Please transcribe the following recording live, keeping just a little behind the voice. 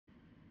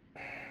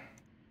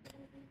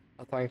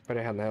Jeg tenkte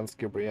bare henne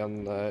skulle bli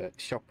en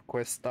kjapp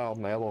quest der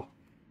nede, da.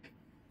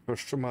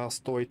 Først så må jeg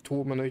stå i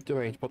 2 minutter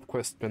og vente på at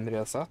questen min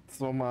reset,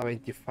 så må jeg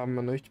vente i 5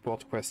 minutter på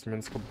at questen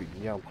min skal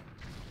begynne igjen.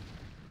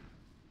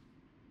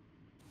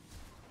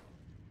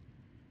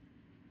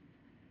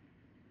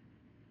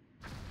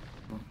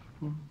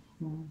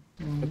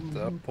 Et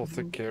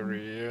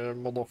apothecary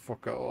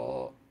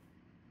motherfucker.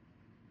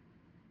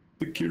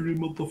 Apothecary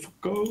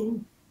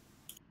motherfucker.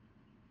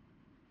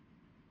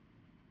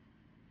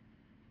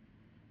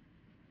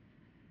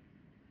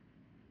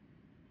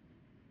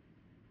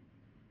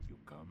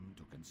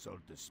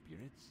 Consult the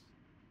spirits?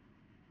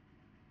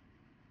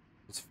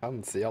 Så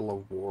fancy jævla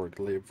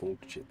worldly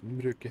bullshit den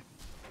bruker.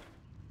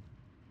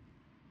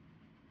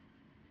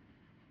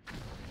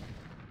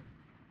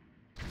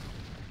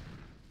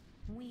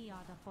 We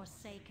are the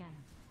Forsaken.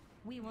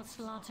 We will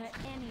slaughter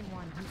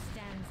anyone who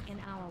stands in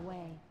our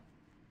way.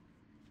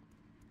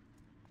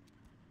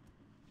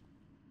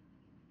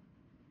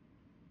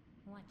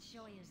 What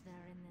joy is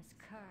there in this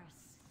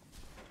curse?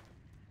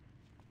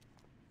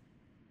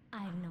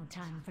 I have no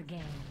time for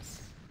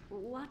games.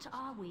 What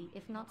are we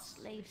if not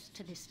slaves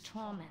to this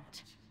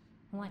torment?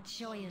 What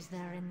joy is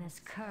there in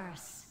this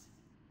curse?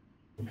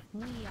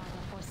 We are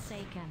the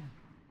Forsaken.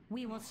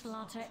 We will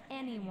slaughter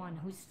anyone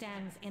who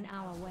stands in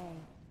our way.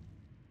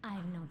 I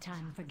have no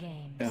time for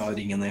games. Ja,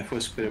 ringen er for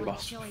å spørre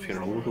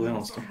Feral på det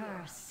eneste.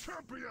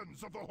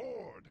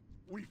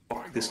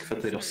 Faktisk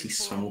fett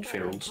rasisme mot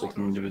Feral, så at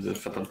den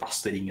fett den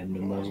beste ringen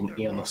min er sånn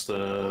eneste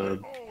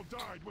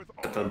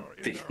fett den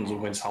dritten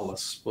som kan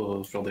selges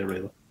fra det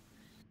raidet.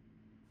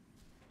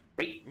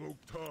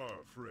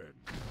 Loktar, friend.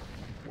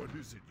 What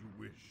is it you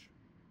wish?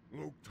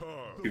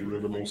 Loktar. You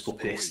are the most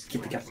oppressed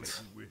Kitty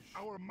Cat.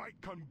 Our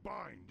might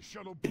combined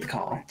shall Kitty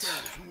Cat.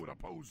 those who would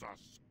oppose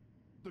us.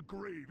 The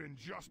grave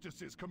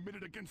injustices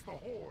committed against the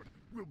Horde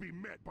will be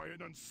met by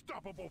an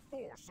unstoppable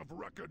force of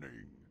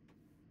reckoning.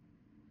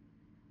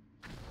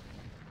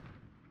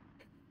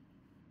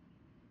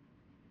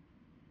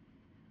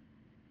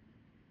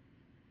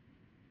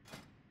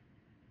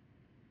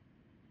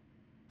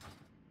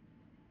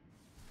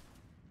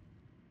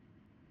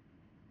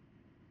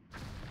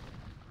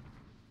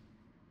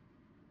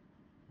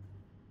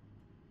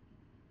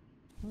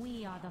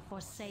 We are the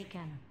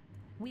Forsaken.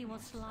 We will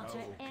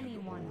slaughter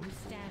anyone who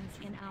stands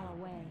in our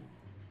way.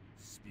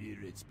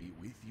 Spirits be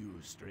with you,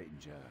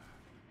 stranger.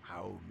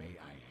 How may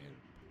I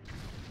help?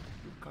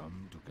 You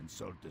come to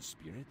consult the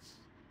spirits?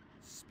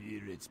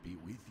 Spirits be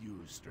with you,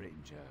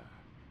 stranger.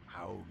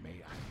 How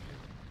may I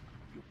help?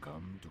 You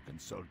come to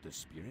consult the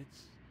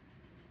spirits?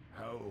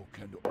 How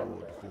can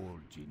old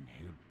Vol'jin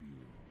help you?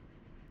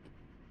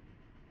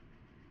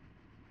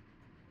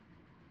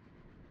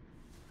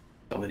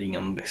 Da ringer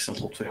en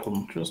Bessenslott for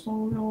Huntress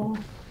nå,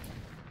 ja.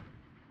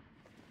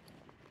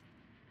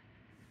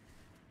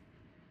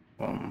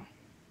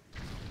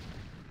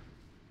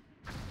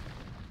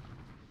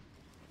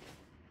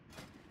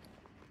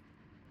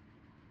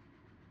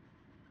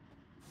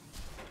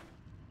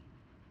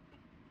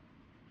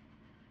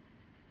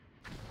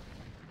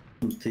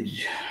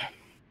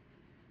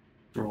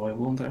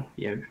 Drive-on til,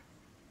 jau.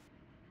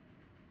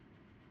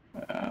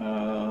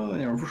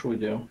 Den gjør for så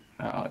vidt, ja.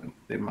 Ja,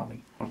 det er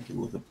melding. Har ikke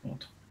gått det på en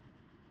måte.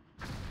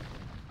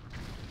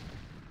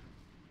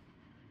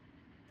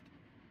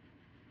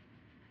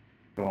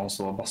 Det var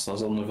altså best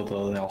sånn, for at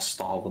den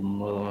staven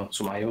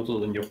som jeg vet,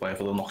 den jobbet jeg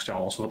for den aksjen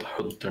også, for at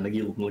Hunteren i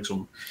gilden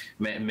liksom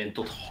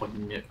mente at han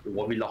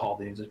også ville ha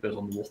det, så spørte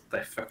sånn, what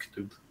the fuck,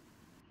 dude?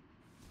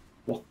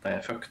 What the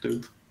fuck,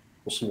 dude?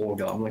 Og så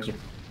våger de liksom.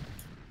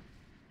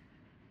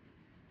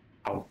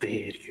 How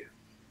dare you?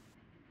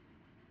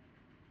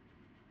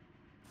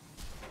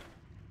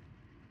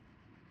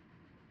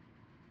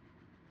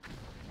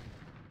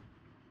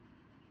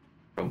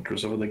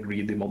 Hunters er vel det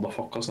greedy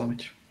motherfuckers, de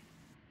ikke?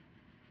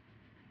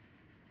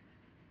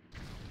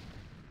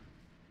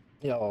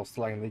 Ja, så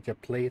lenge det ikke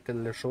er plate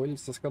eller skjold,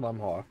 så skal de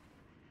ha.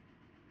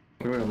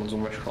 Det er jo noen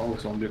som verskal,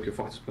 liksom. Han bruker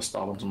faktisk på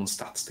staven som en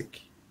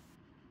statstick.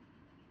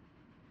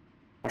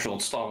 Jeg har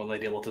skjønt at staven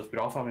er relativt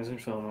bra, for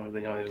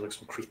den har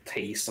liksom crit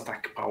haste,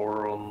 attack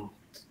power og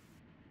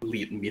en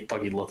liten bit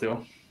agility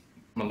også.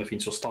 Men det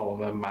finnes jo staver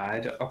med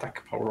mer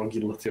attack power,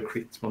 agility og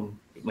crit, men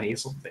nei,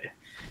 så det er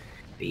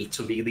ikke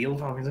så big deal,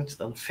 for meg. Det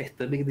er en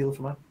fette big deal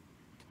for meg.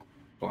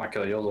 Så er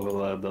ikke det,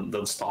 altså,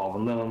 den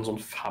staven er en sånn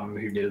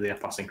 500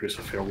 DPS increase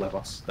for Feral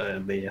levels.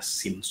 Det er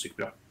sinnssykt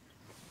bra.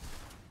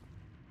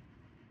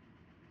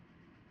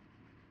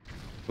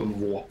 Den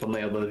våpen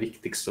er det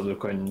viktigste du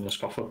kan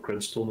skaffe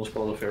upgrades til når du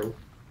spiller Feral.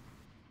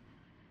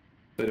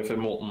 Bare for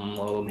måten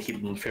den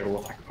hidden Feral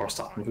attack power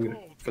staten fungerer.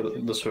 For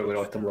dess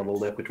høyere item level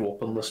det er på et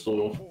våpen,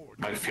 desto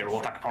mer Feral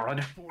attack power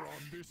her.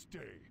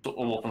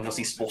 Og våpen fra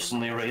sist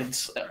bossen i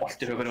raids er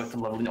alltid høyere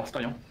item level enn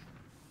alt annet.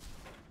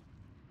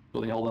 Så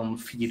den hadde en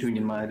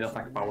 400 mer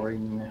attack power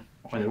enn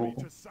andre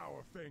våpen.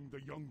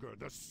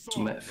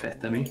 Som er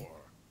fett mye.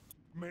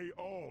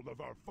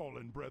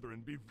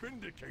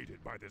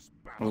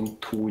 Og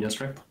 200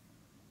 strength.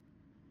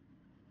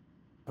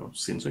 Det var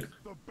sinnssykt.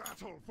 The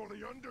battle for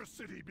the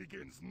Undercity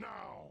begins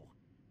now.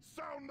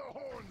 Sound the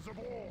horns of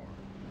war!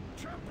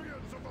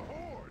 Champions of the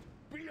Horde!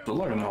 Be Så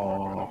lager den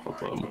ha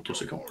fått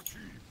motorsykkel.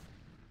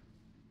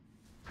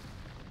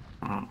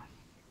 Onward!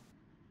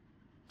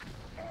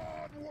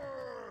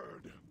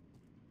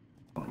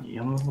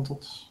 Igjen noe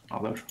sånt. Ja,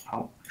 det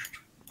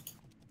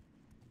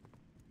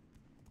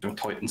er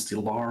Titan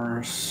Steel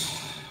Bars.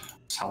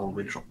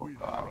 Salvage opp.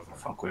 Hva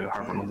faen, hvor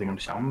er det noen ting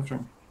det kommer fra?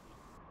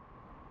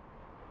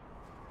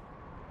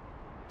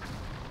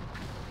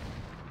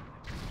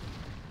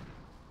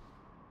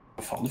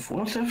 Hva faen du får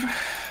alt det fra?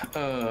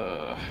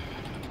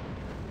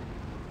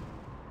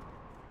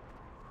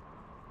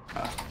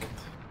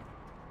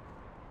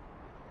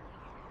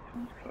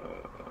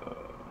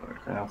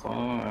 Kan jeg ta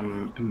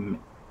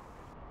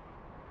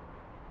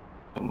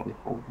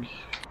Hogg.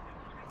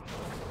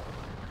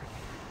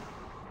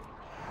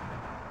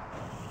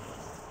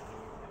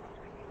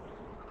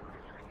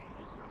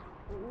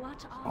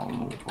 What are we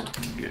if not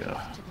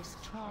slaves to this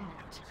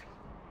torment?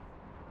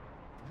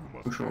 You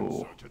must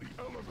answer to the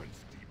elements,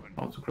 demon.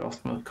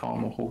 Autocraft med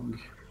Khan og Hogg.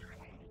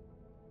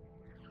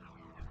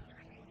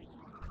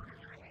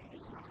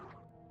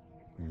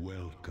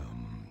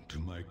 Welcome to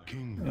my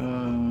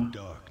kingdom,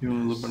 darkness. You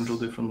know a bunch of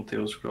different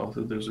materials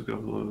crafted. There's a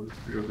couple of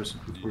progress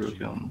before you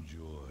can.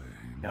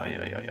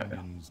 Yeah.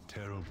 Man's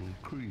terrible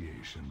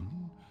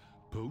creation.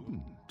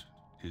 Potent,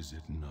 is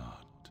it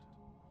not?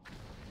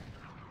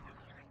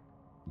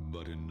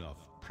 But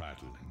enough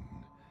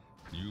prattling.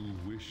 You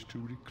wish to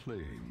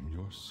reclaim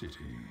your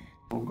city.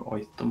 Hogg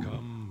item.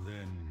 Come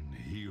then,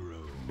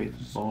 heroes.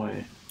 Bit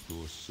boy.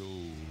 Your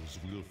souls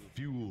will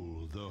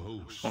fuel the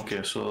host.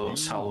 Okay, så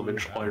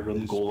salvage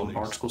iron golem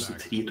parts koster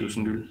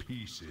 3000 gull.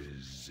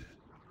 Pieces.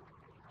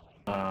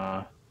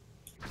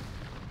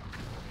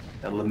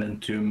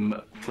 Elementum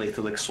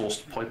plated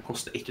exhaust pipe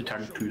koster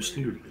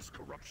 1000 gull.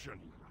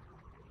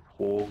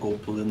 Og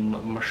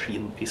goblin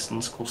machine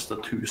pistons koster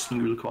 1000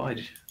 gull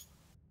hver.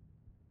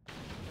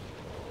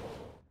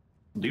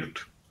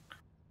 Dyrt.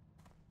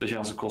 Det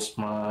kjennes som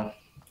koster meg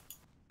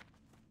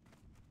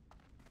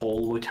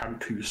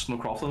 12.500 å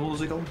crafte noe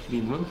sikkert,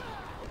 minimum.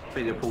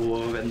 Bare på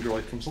vendor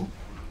itemsen.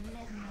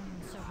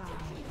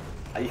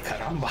 Nei,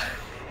 karamba.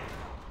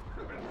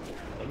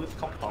 Det er litt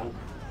kapital.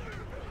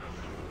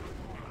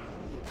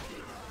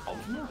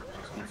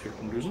 Sånn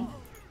 14 000.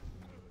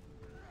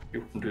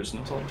 14 000,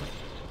 sånn.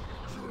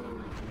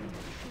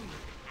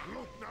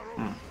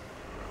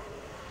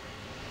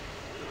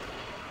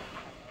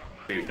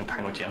 Det er jo ikke noe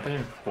penger å tjene på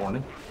det,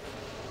 Warning.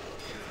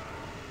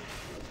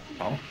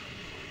 Ja.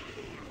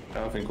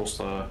 Jeg finner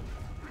kostet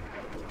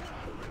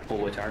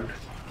 12.500.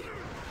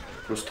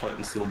 Pluss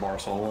Titan Steel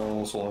Bars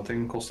og sånne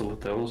ting koster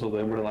litt det også, så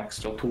det blir en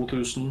ekstra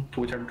 2000,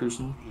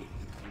 2500.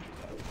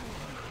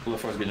 Så det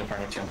er faktisk begynner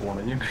penger å tjene på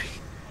Warning.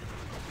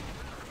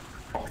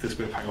 Faktisk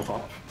blir penger å ta.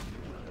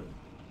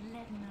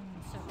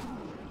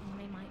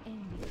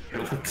 Det er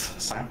litt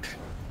sært.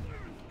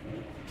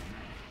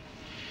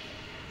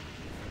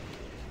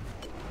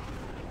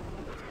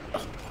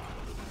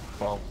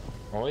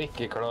 Og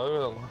ikke klar over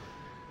den.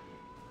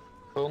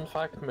 Fun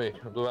fact, Myr.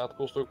 Du vet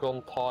hvordan du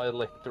kan ta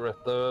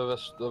elektorettet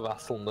hvis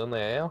vesselen din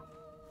er, ja?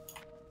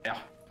 Ja.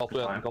 At du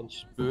enten kan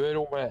spørre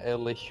om det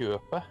eller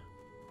kjøpe.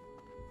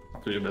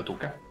 At du bare tok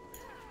det?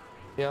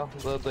 Ja,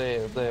 det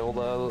er jo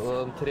det.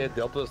 Den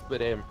tredje at hvis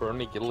bare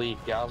Emperøren ikke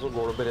liker jeg, så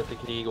går du bare til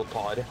krig og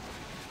tar det.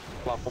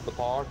 Slapp å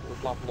betale,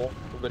 slapp nå,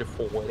 du bare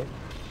får det.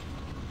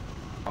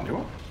 Kan jo.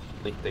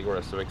 Litt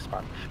aggressive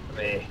expert.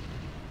 Nei.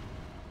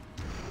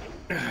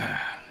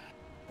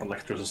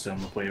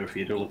 Elektrosystemet på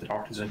EU4 er litt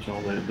rart, ikke sant?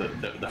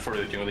 Det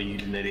følger ikke noe av de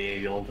gyllene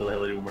reglene til det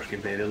hele romerske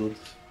imperiet.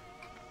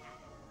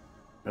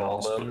 Ja,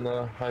 den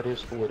her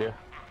historie.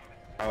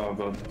 Ja,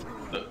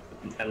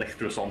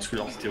 Elektrosan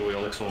skulle alltid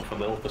være liksom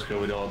fordelt. Det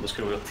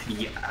skulle være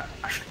 3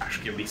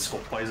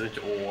 erkebiskopper, ikke sant?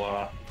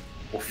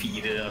 Og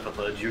 4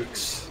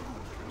 dukes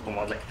som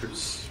var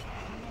elektros.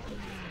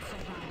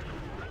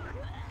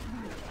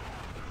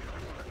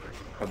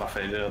 Og derfor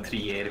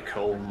Trier,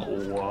 Köln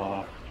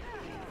og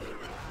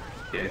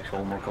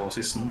Köln og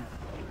Kavassisten.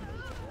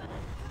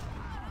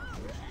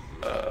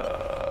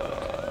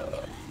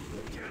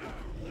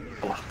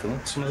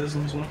 Palatinat, som det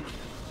sånn.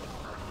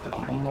 Ja,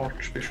 han har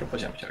vært bishop og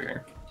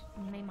kjempekjærgang.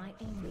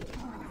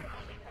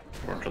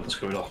 Det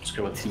skal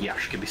være 3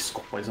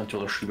 erkebiskopper, og det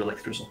er 7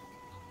 elektros.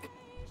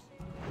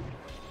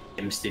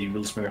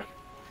 Hemsterivels mye.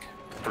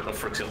 For at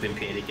folk sier at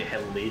imperiet ikke er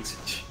heldig, ikke?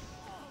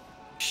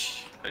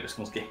 Det er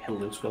ganske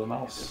heldig å skulle ha det med,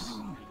 altså.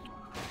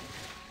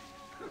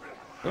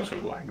 Det skal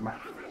du gå legge med.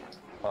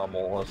 Jeg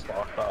må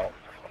starte av.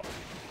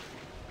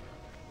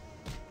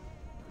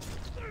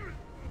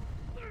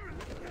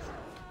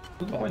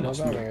 Det var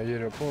nesten jeg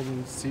gjør på den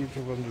Siege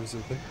of Wonder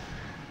City.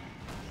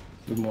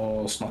 Du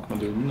må snakke med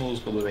duden, og så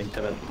skal du vente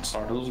til eventen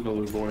starter, og så skal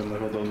du gå inn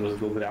og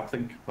drepe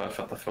deg. Det er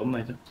fett av fun,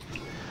 ikke?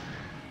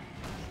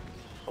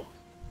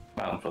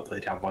 Men for at det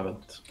er ræva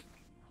event.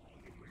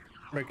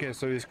 Ok,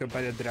 så vi skal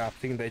bare drepe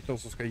ting, det er ikke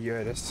noe som skal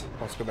gjøres.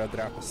 Man skal bare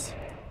drepes.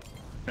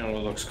 Ja,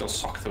 og dere skal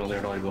sakte og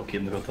dere dive dere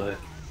inn, for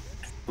at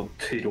på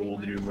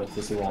trollrummet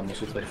til Silvanus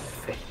så tar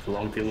fett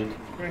lang tid.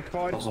 Men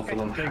hver Altså, for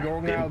den femte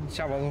gang jeg hacken-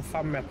 kommer sånn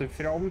 5 meter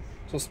fram,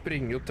 så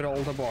springer jo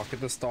troll tilbake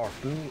til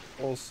starten,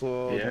 og så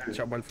Ja.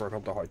 kommer alle folk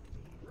opp til han.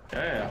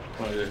 Ja.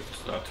 Men jeg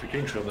tror ikke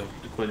egentlig at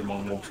det hvor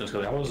mange mobs jeg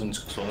skal drepe, så den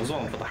skal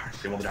sånn, for det er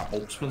hertig å drepe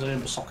mobs, men så er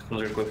det sakte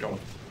når det går fram.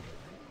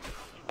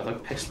 Det er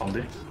pestlang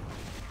dyr.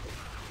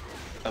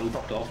 Det er litt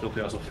artig da, for at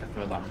du er så fett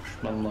med damage,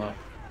 men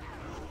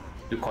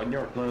du kan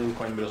hjelpe det, du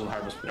kan bare sånn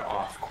her og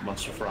spørre, kom en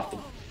så for dette.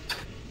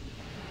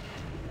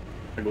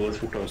 Det går litt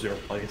fortere hvis du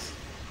hjelper deg, guys.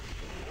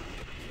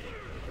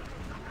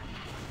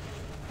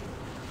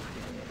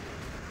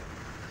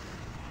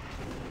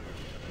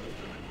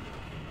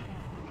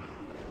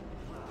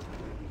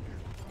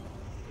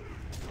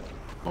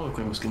 Du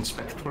kan jo også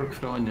inspekte folk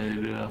fra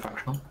andre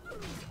factioner.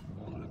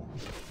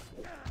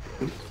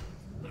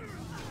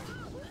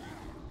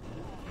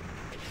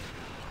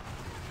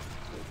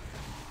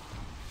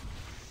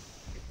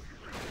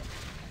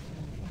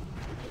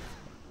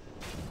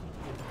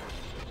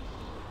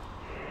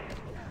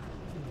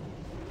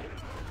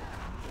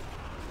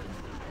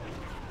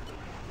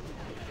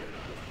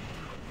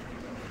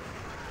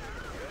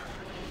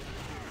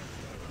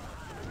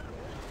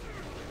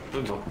 Det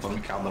er klart at de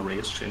ikke hadde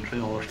race change,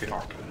 det var skikkelig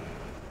rart.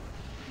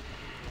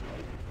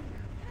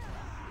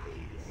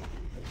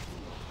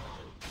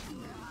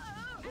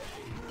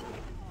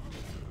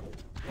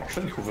 Jeg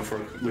skjønner ikke hvorfor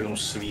folk liksom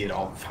svir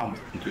av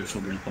 15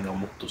 000 gull på en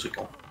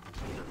motorsykkel.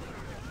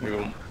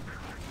 Den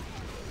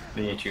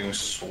er ikke engang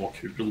så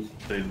kul.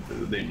 Det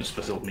er ikke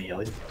spesielt mye av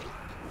den.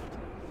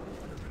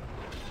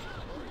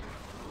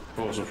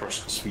 Og så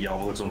først svi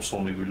av liksom så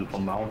mye gull på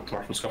en mount, i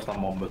hvert fall skaffe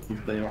den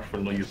mammuten. Det er i hvert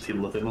fall noe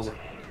utility, altså.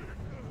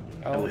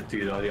 Det er litt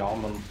dyrere, ja,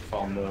 men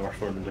faen, det er i hvert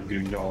fall en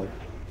grunn til å ha det.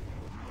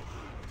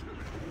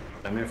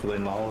 Det er mye for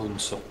den da, sånn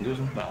 17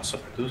 000. Nei,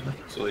 17 000,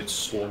 så det er ikke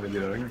så mye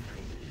dyrere.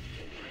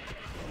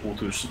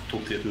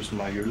 2-10 000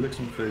 mer gull,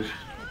 liksom, for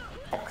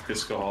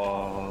faktisk å ha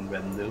en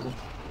venn og sånn.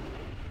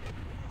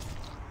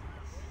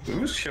 Du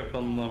må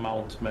kjøpe en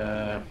mount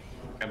med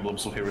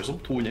Emblems of Heroism,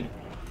 200.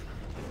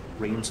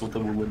 Rings of the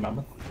Woolly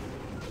Mammoth.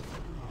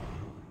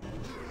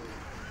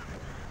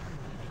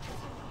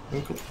 Det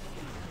er cool.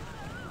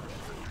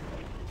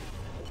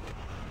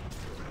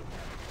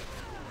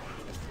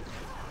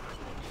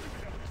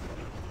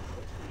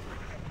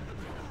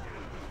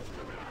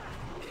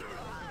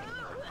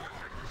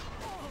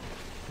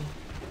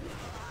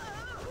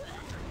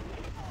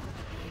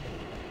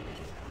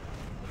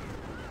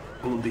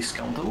 Og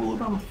discount av Woolly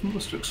Mammoth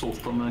hvis du ikke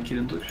solgte med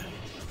Kirintor.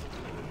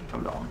 Jeg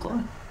vil anta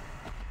det.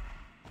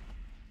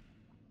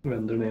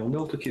 Vender ned om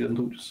det alt til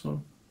Kirintor, så...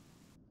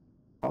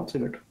 Ja,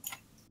 sikkert.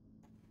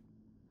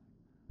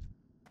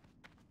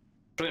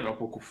 Jeg skjønner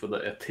på hvorfor det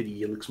er 3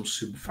 liksom,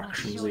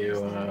 subfactions i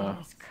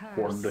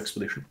Horde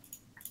Expedition.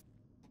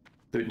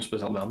 Det er uten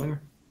spesiell mening.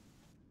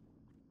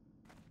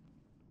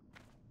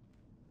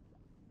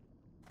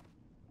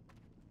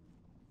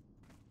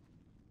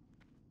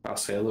 Jeg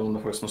ser det om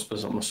det faktisk er noe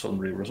spesielt med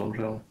Sunreaver og sånn,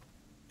 så ja.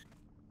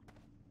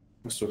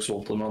 Hvis du ikke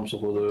solgte med dem, så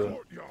får du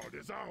Courtyard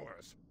is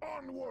ours.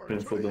 Onward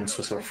kunne to få the en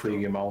spesiell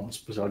flyge mount, en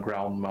spesiell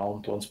ground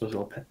mount og en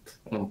spesiell pet.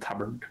 Og en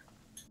tabard.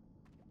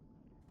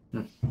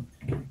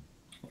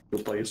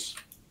 Good place.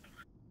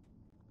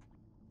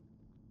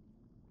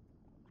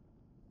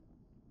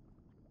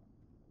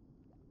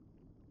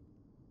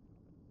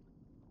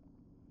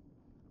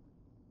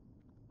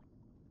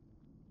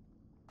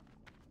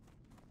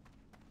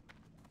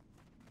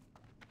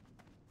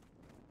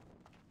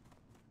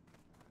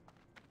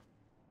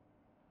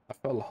 Jeg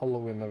føler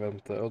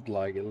Halloween-eventet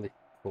ødelegger litt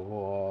på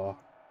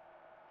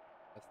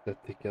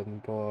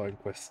estetikken på en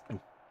questen.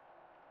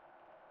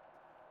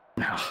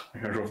 Ja,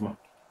 jeg kan se for meg.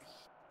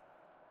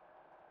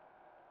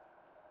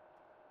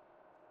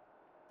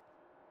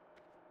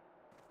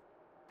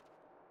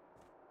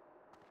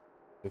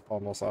 Fy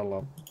faen oss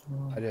alle.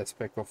 Her er et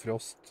spekk av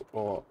frost,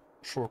 og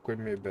se hvor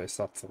mye bør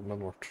sette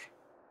sammen vårt.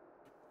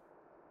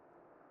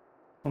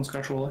 Nå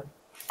skal jeg se det.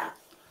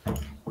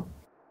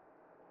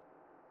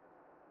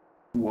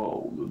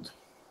 Wow, dude.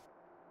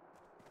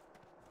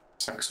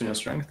 600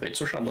 strength, det er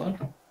ikke så skjedde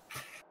der.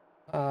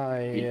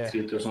 Nei,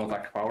 3000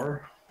 attack power.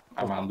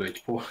 Ja, men du er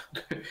ikke på,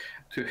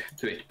 du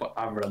er ikke på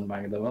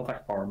evlenmengde med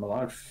attack power, men det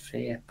er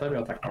fetere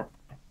attack power.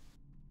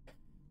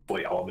 Og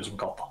ja, vi som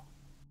katta.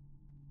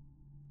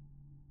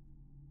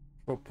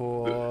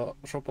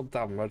 se på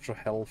damage og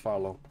health,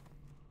 Erland.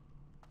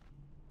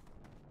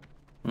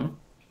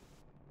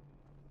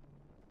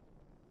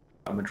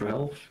 Damage og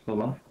health, hva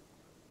er det?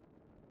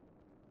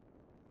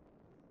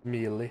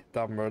 Melee,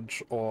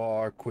 damage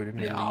og hvor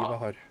mye Ja. liv jeg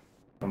har.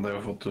 Men det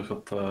har du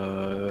fått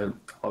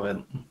av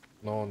enten.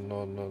 Nå,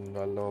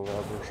 jeg lover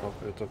jeg brorsan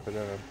utenfor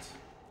event.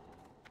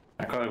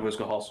 Jeg klarer ikke å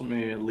skal ha så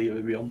mye liv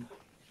i byen.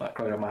 Jeg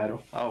klarer meg her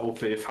også. Jeg er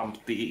oppe i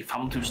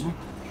 55 000.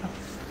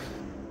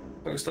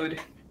 Faktisk det er.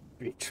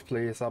 Bitch,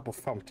 please, jeg er på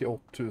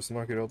 58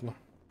 000 akkurat nå.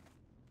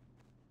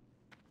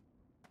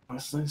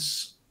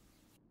 Nice.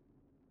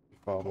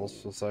 Faen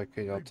også, så jeg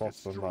kunne ha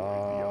tatt med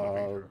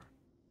meg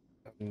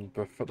en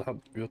buffet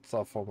den ut, så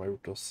jeg får meg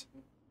gjort oss.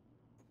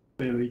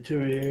 Det er ikke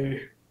vi...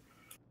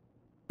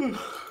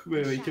 Vi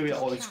vet ikke, vi er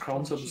Alex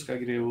Crown, så skal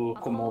jeg greie å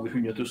komme over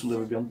 100 000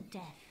 level igjen.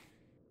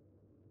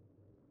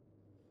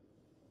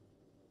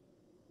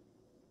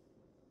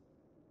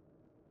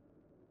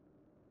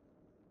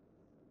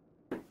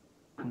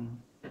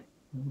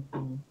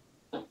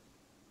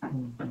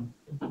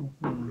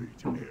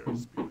 Great air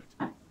spirit,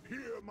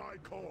 hear my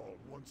call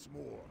once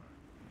more.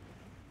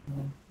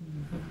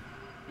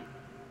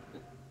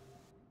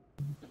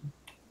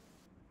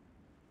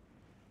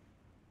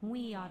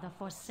 We are the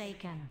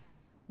Forsaken.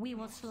 We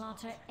will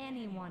slaughter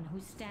anyone who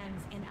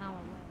stands in our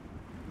way.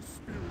 The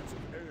spirits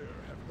of air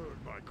have heard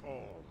my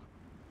call.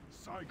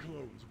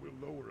 Cyclones will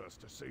lower us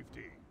to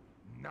safety.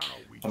 Now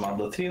we De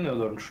hadde 3 nye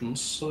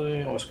dungeons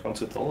i Alex Crown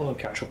Citadel, og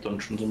catch-up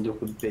dungeons som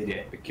dropper bare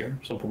epic gear,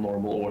 som på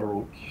normal og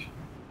heroic.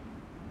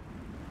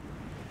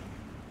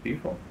 Fy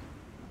faen.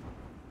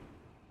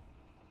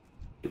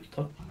 Kult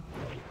da.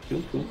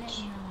 Kult. Let none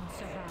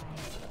survive.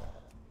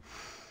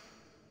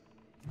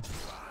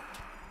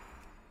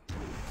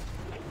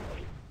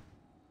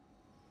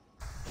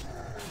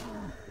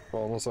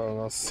 Faen, og så er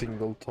den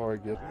single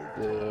target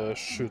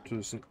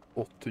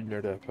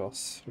 7800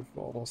 DPS. Fy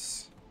faen, ass.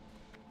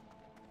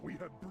 We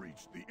have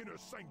breached the inner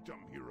sanctum,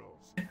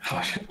 heroes.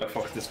 Jeg er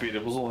faktisk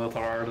videre på sånne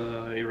tall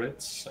i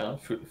raids. Ja,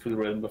 full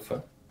raid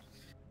buffer.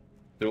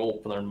 Det er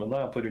åpneren med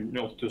det, på rundt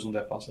 8000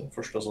 DPS.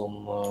 Første sånn,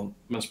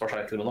 mens på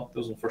skjeitler med natt,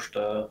 det er sånn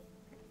første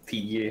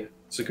 10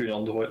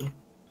 sekundene du har den.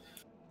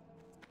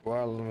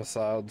 Well, hvis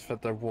jeg hadde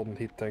fett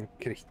one-hit en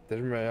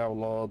kritter med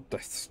jævla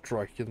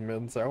death-striken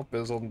min, så er jeg oppe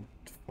i sånn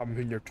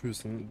 500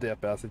 000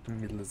 DPS i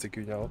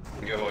millisekunder.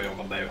 Ja,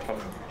 men det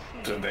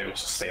er jo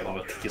så sen av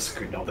 10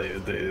 sekunder, det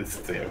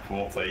er jo på en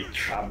måte ikke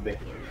shabby.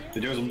 Det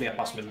er jo som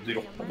DPS min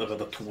dropper, det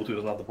er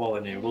 2000 etterpå,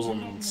 den er jo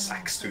sånn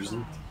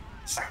 6000,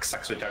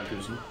 6-6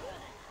 000.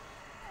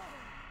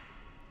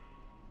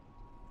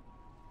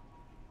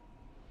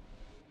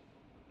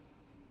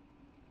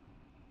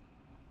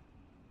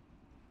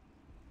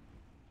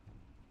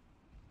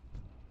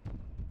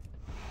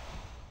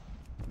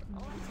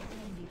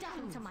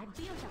 Down to my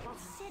beautiful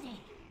city.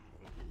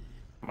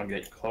 Man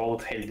greier ikke å være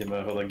litt heldig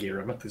med det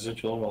gearet mitt,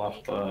 ikke noe, men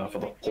for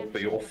det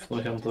popper jo off når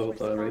det kommer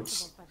til raids.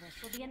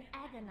 Will be an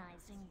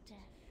agonizing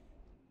death.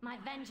 My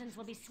vengeance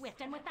will be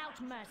swift and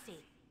without mercy.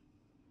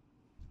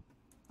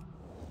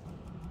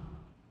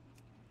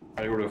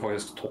 Jeg gjorde jo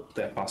faktisk topp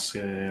DPS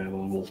i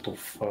Volt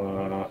of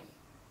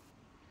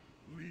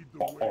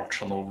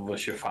Archanov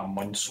 25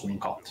 mann som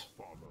katt.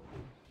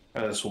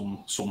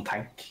 Som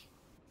tank.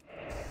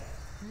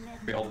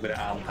 Vi hadde bare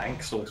en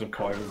tank, så liksom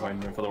klar for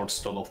det var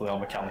stønnet til den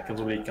mekanikken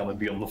som gikk an i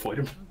begynnende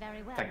form.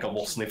 Tenket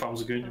bossen i 5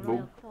 sekunder,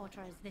 boom.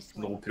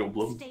 No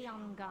problem.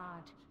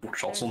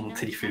 Fortsatt sånn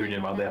 300-400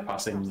 med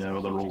DPS inn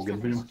ved det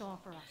Rogan film.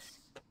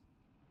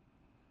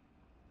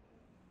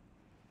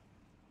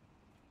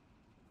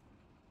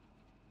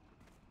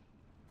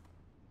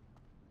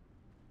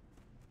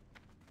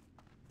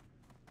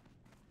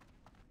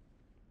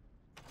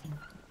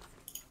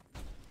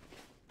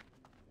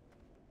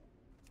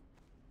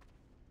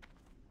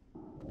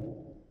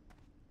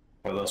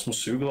 Det er det som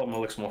suger da,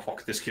 med liksom å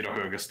faktisk gjøre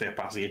høyest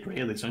DPS i et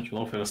raid, ikke sant?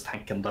 For hvis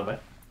tanken døver,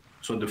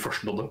 så er du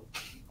først til å dø.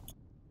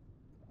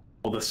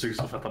 Og det suger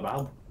så fett er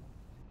bad.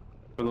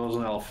 Det var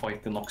sånn jævla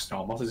fight i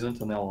Nox-drama, ikke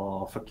sant? Den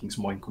jævla fuckings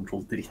mind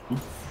control-dritten.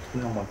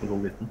 Den jævla mind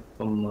control-dritten.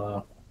 Den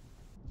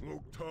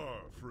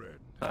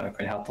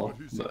kan hete det.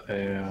 Det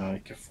er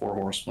ikke Four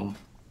Horsemen.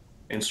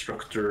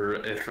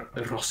 Instructor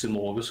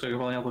Rasinovus, skal jeg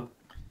hva den heter.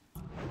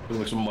 Det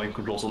er liksom mind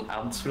control sånn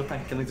ads for å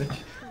tenke, ikke sant?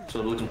 Så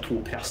det er liksom 2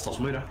 prester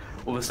som gjør det.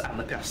 Og hvis en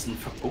av presten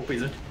fucker opp,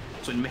 ikke sant?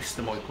 Så han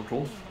mister mind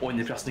control, og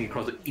andre presten ikke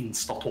klarer til å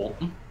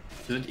insta-tåten.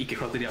 Ikke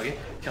klarer til å reagere.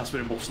 Kan jeg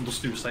spørre bossen til å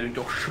snu seg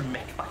rundt og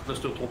smekke deg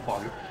hvis du er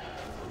tåtfarlig.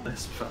 Det er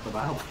så fett det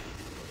bad.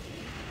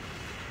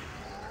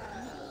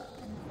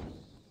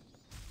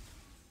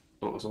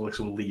 Så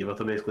liksom livet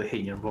til basically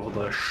henger på for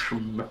det er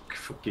smøkk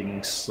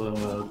fuckings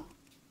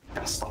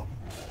prester.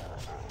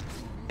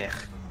 Her.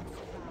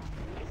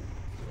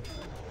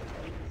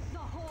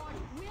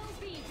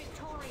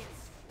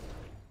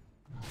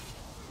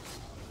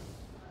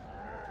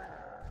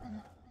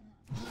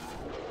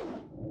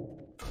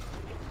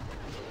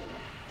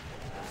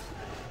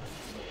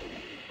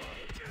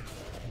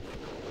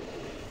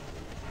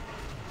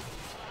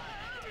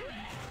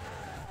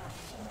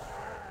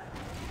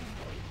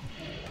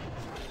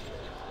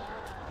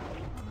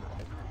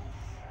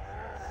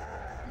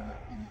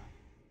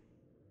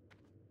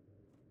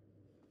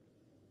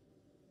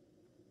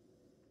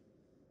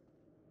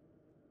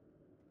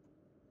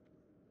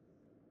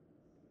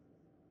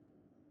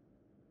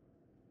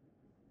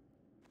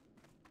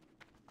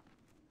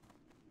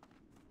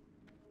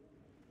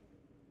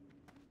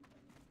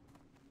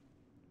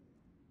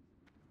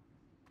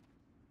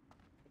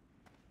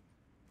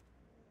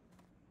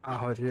 Jeg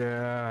har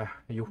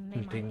gjort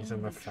en ting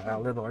som er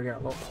feil i dag,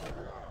 jeg da.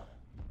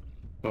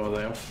 Hva var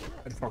det, ja?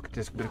 Jeg har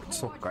faktisk brukt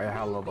sokker i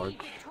hele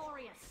dag.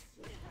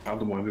 Ja,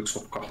 du må jo bruke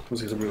sokker.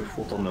 Hvis ikke så blir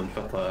fotene ned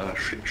for at det er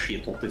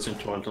skitholdt, ikke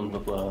sant? Det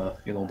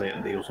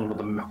er jo sånn at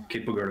det møkker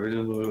på gulvet,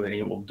 du er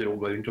hjemme og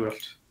droger rundt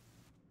overalt.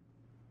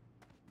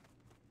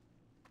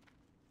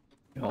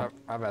 Ja.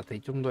 Jeg vet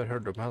ikke om du har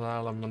hørt om henne,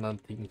 eller, men det er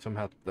en ting som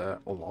heter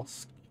å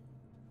vaske.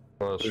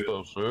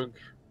 Støvsug.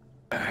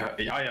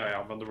 Ja,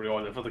 men det blir jo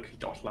aldri for at det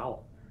kvitter alt med det.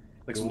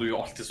 Liksom, du er jo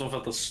alltid sånn for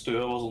at det er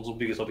støv og sånn som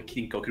bygges opp i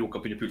krinker og kroker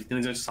på under pulten,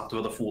 ikke sant? Så setter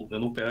du ved foten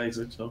din oppi, ikke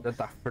sant? Så. Det er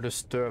derfor du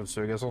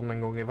støvsuger sånn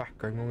en gang i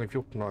vekka, en gang i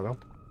 14 dager.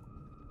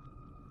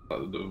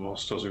 Du må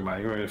støvsuge meg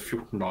en gang i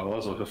 14 dager,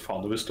 altså, for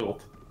faen du blir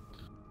stått.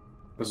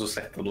 Men så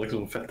setter du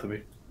liksom fett til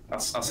mye. Jeg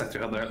setter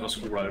jo henne helt med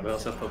skolearbeid,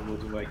 jeg setter henne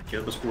noe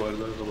ikke med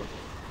skolearbeid, så det...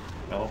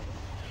 Ja.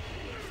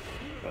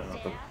 Det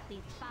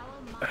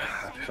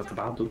er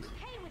bad ut.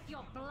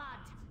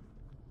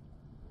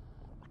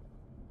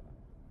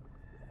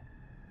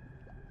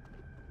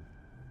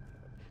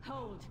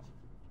 Hold.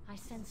 I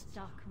sense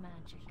dark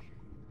magic.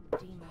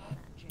 Demon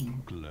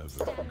magic. Clever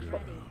Stand girl.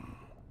 ready.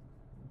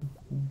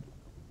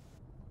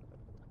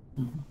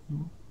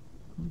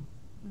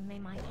 May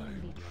my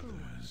aim be true.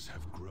 Brothers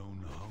have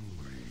grown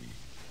hungry.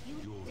 You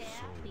Your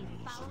dare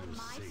befoul souls will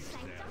my sate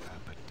sanctum? their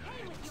Pay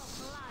with your appetites.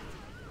 blood.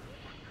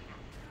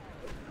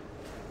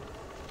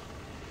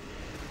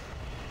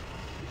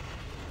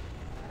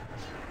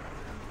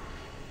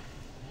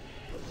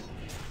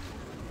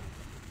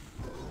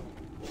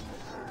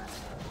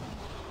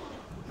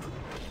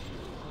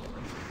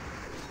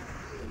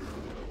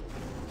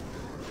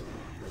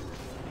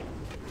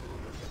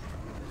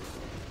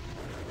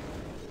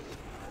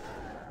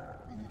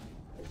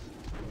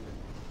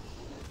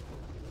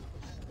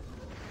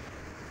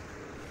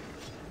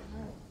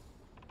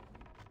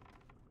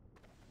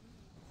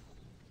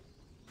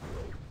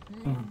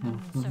 Let them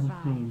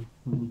survive.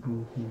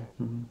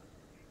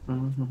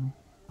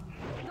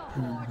 The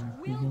Horde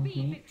will be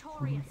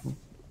victorious.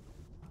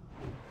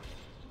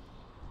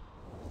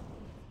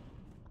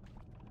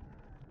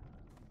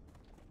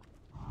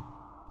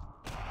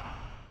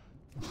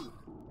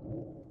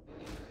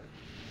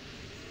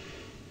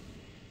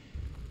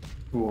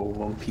 Wow,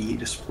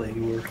 vampyrs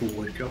playing World of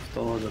Warcraft,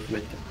 da har det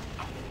forventet.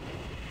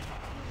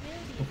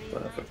 Det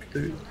er fucked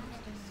ut.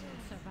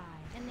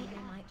 Survive, and may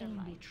my aim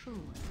be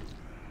true.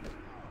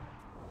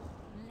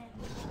 Let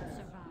me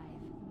survive.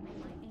 May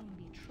my aim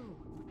be true.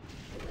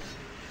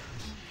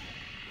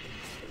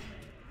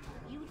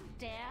 You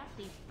dare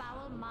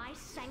befoul my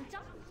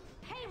sanctum?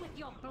 Pay with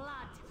your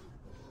blood.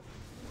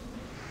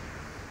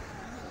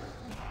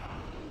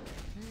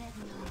 Let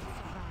none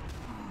survive.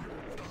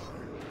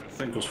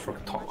 Tenk hvordan folk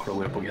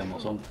takler det på gen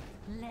og sånn.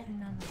 Let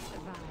none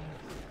survive.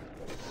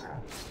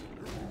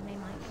 May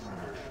my aim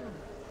be true.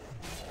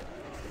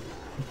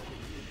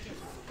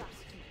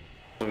 Disgusting.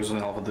 Det er jo sånn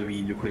jeg har fått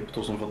videoklipp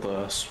og sånn for at det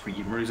er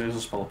streamer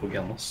som spiller på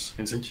Genas,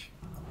 ikke sant?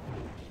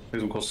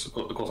 Liksom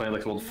hvordan han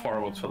liksom hadde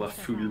farmet for det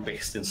full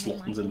best in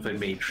slotten sin for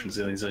magen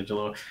sin, ikke sant?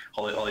 Og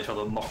hadde ikke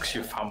hatt en maks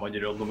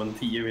 2500 rød om en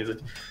 10, ikke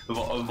sant?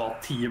 Var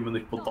 10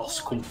 minutter på dass,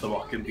 kom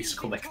tilbake,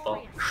 disconnecta,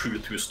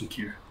 7000 Q.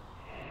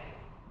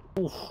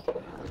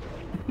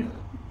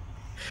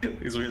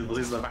 Liksom inn på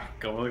siste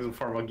vekka med liksom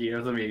farma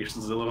gear til magen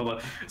sin,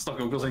 og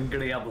snakket om hvordan han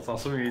gledet seg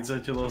så mye, ikke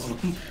sant?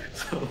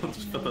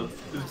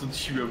 Sånn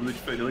 20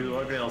 minutter før, liksom,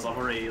 han gledet seg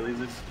for Rayleigh,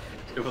 ikke sant?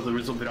 Skal få det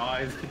bli så bra,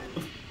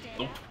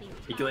 Nope.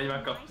 Ikke den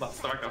vekka,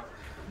 neste vekka.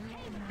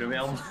 Prøv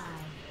igjen.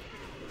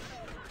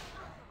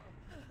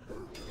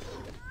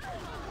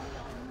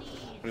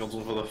 Det er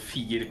sånn for det er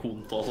 4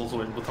 konta sånn som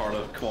vil betale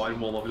hver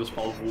måned for å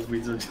spille WoW,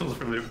 ikke sant? Så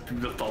blir det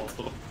betalt.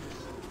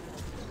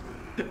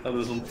 Ja, det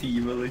er sånn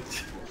time, det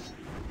ikke?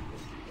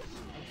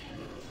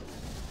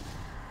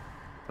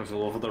 Så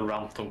da får jeg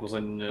rant om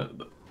hvordan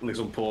han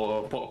liksom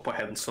på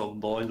Headsun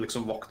da han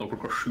liksom vakna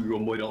klokka 7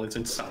 om morgenen, ikke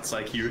sant? Sett seg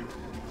i queue.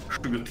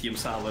 7 timer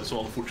senere så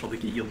var han fortsatt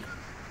ikke inn.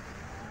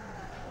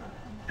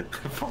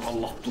 Faen var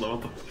latterlig,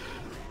 vet du.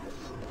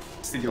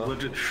 Stiller opp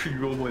til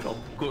 7 om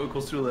morgenen. Hvordan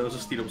tror du det er å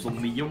stille opp sånn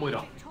 9 om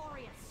morgenen?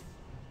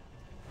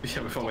 Du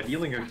kommer faen meg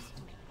inn en gang.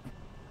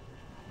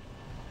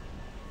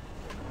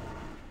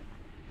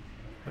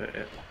 Det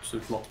er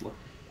absolutt latterlig.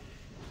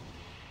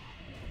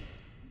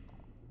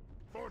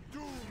 For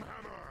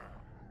Doomhammer!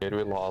 Dere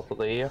vil ha til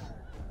det?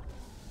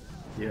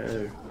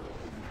 Yeah.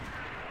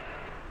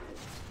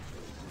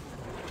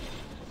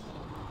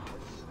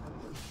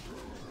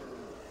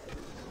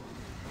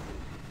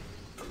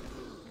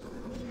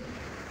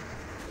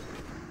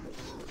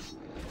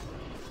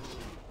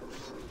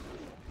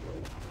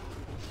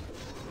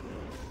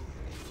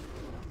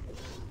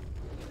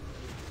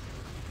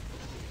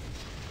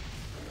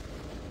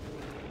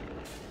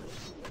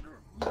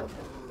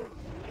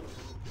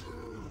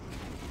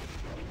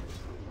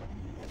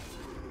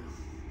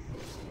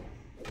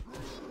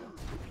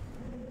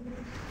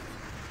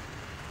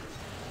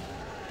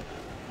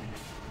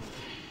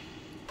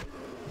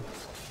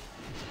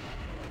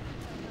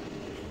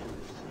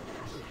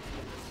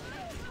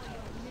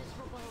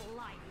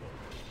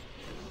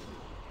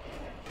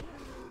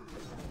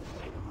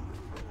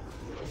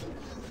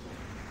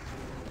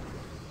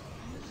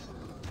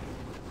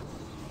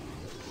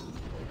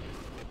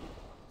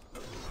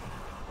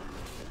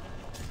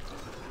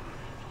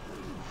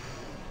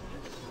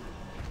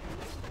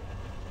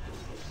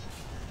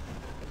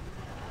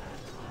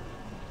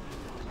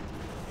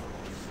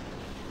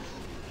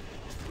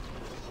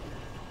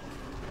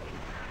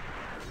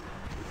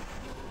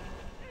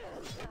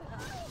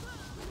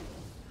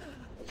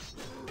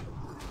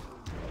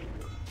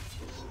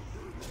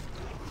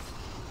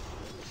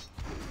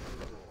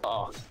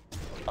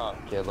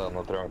 Ikke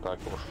denne trengte jeg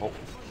ikke å slå.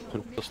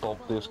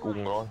 Protestantisk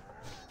Ungarn.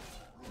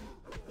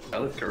 Ja,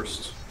 det er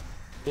cursed.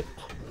 Hit.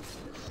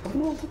 Hva er det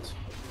noe annet?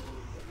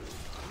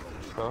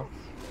 Ja.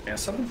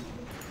 E7.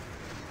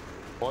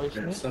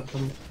 Poison. E7.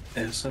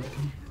 E7.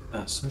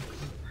 E7.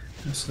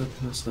 E7.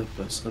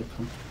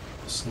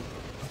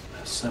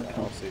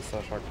 Ja, sist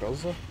jeg sjekket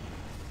altså.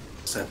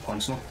 Se på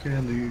han snakke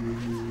nu.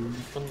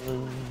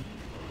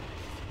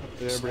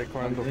 Det blir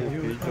kind of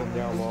oppi den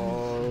jævla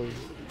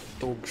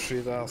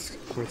dogshit-ass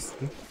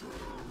quisten.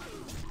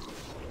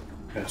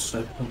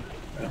 E7.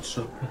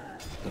 Så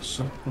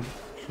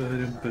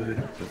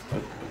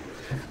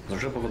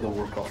ser på The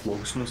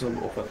Warcraft-logsen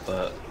og for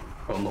at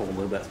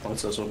Unholy Death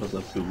Knights er sånn at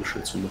det er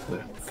bullshit som du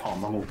får faen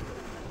meg mot.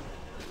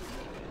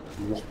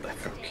 What the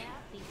fuck?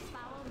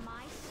 Befoul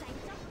my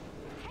sanctum?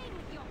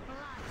 Taint your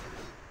blood!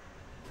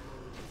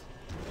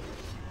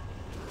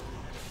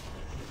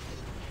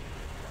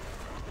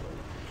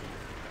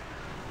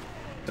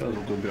 Det er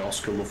noe bra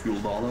Skull of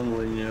Yul'Dane,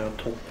 den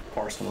topp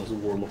Parsoness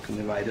Warlocken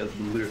i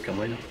verden bruker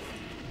den.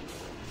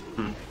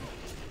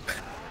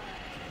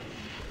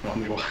 Ja,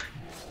 men jo.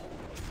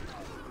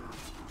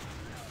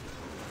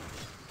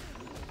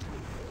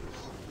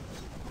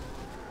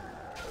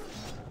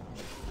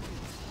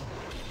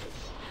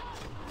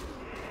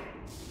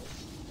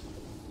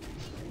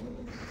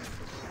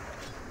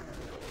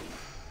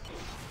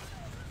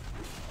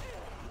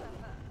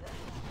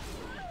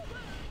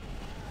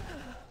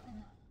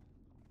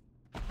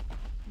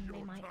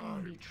 May my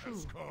aim be true.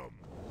 Has come.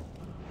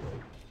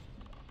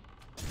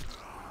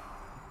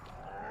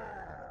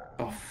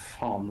 Hva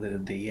faen er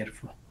det der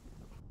for?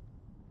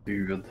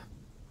 Gud.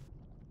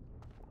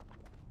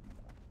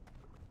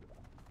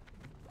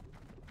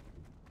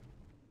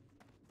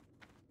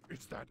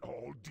 Is that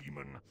all,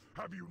 demon?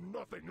 Have you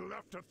nothing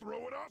left to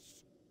throw at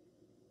us?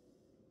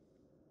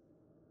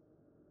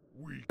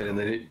 We Det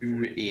der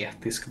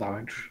uetisk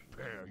damage.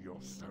 prepare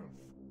yourself.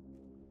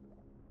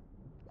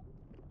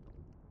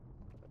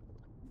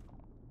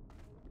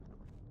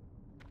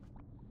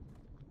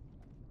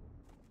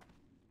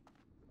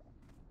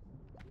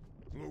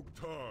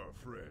 Loktar,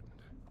 friend.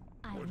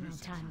 I've What no is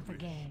it time you for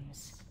wish?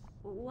 games.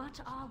 What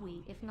are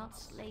we if not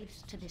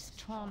slaves to this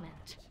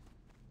torment?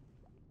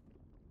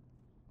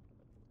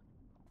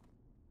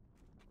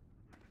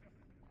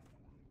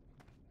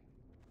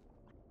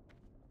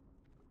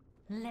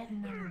 Let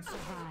none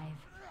survive.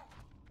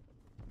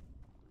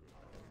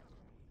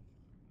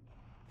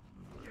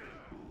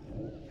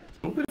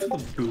 What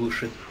the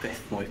bullshit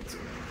Death Knight?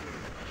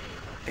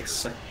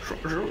 Exakt. Se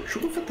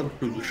hvor fett den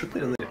bullshit er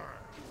det der.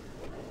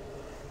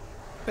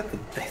 Fette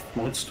Death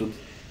Knight stod.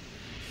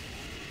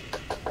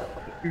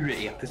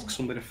 Uetisk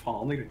som bare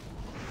faen, egentlig.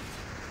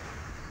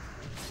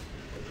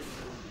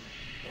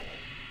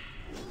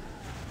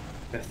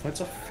 Death Knight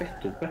så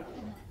fett oppe.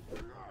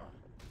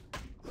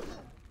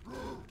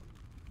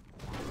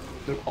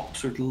 Det er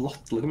absolutt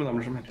latterlig med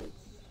dem som her.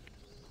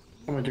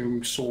 Han har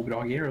ikke så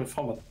bra gear, det er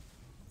faen meg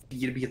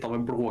 4 biter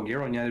med blå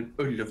gear, og han er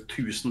 11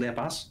 000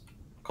 DPS.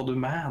 Hva du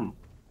mener?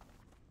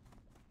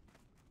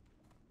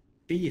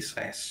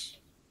 Jesus.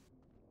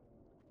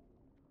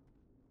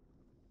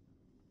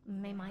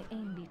 May my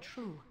aim be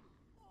true.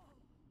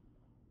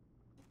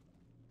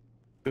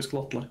 Husk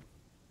latterlig.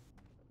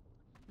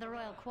 The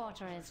royal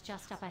quarter is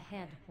just up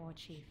ahead, War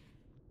Chief.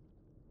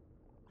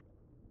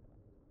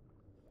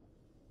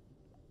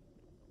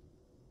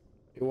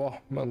 Jo,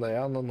 men det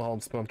er en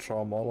enhancement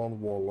shaman og en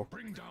warlock.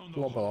 Bring down the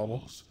Lobber han.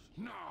 halls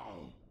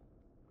now.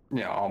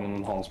 Ja,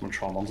 men han som en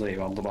shaman så er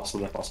jo det beste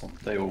DPS-en.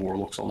 Det er jo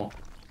Warlocks nå.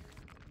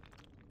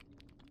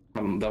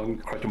 Men det er jo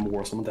klart ikke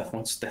more som en Death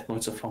Knights. Death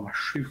Knights er faen meg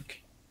sjuk.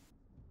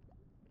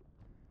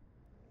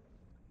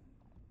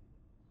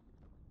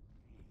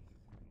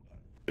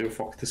 Det er jo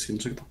faktisk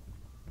sinnssykt da.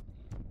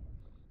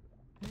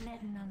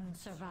 Let none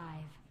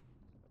survive.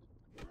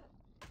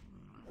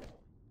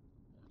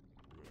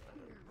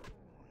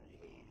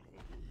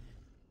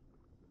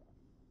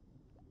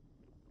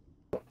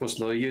 Hvis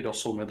du gjør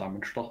så mye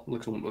damage da,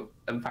 liksom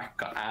en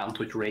vekka en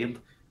til et raid,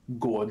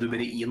 går du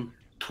bare inn,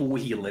 2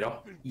 healere,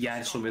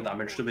 gjør så mye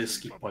damage, du bare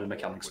skipper alle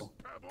mechanicsene.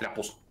 Drepp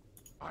oss.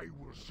 I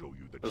will show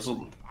you the Det er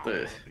sånn, det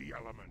the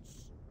elements.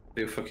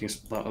 er jo fuckings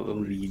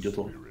en video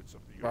til. Spirits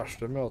of the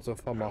Verste med at det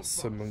får mest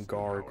summon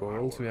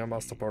gargoyle, som gjør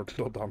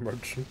mesteparten av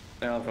damagen.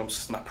 Ja, for de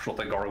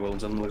snapshotter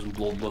gargoyles en liksom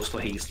bloodlust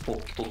og haste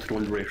pot og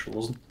troll racial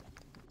og sånn.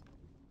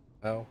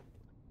 Ja.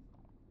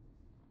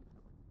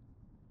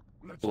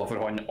 Og da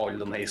får han all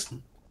den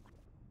hasten.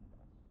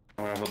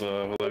 Ja, for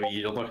det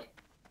vi gjør da.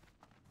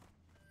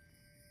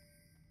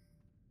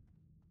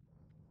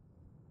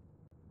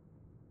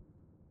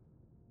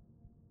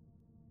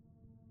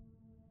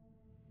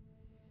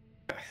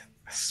 Det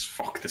er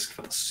faktisk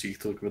for det er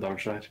sykt å bruke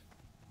damage her.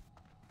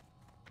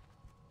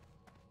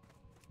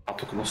 Jeg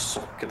tok noe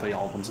sokket av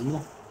hjelpen sin da.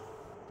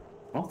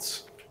 What?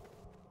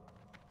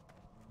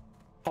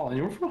 Hva har han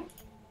gjort for noe?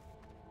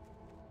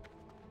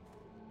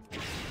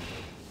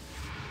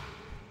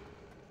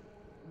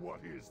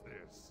 What is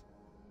this?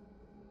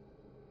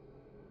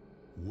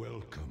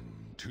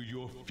 Welcome to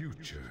your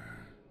future.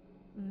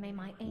 May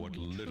my aim What be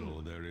true.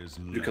 little there is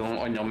Bruker noen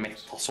annen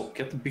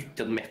metasocket,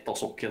 bytte en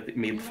metasocket i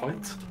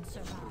midfight.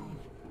 Survive.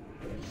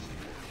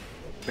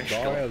 Da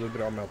er du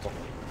bra med å ta.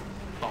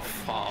 Hva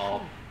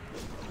faen?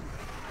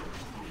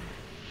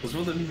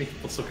 Hvordan var det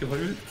metasocket var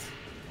ut?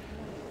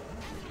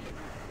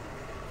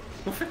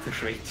 Nå fetter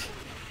sveit.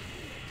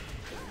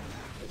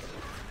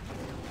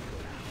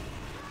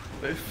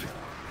 Det er fett.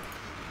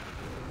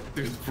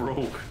 Dude,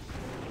 bro.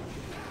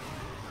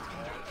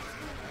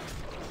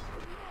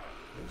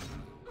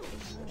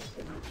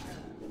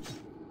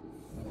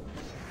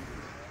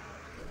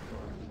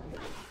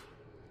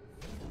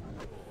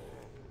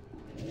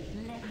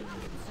 Let me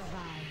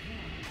survive.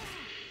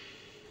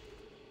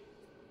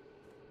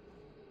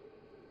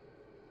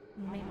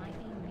 May my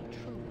aim be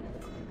true.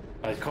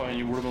 Jeg vet ikke hva han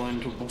gjorde, men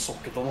han tok noen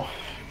sokketer nå.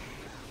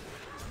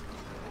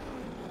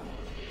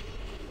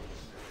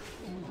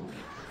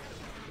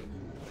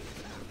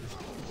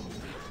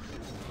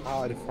 Jeg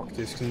har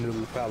faktisk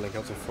null peiling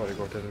hva som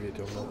foregår til den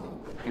videoen nå.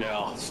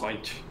 Ja,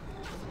 sant.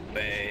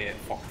 Det er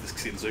faktisk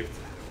sinnssykt.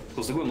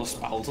 Hvordan det går an å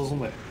spille sånn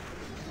som det?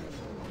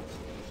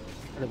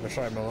 Eller med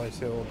skjermen har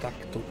ikke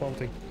dekket opp noen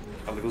ting.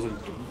 Eller hva sånn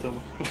dumt det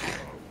var.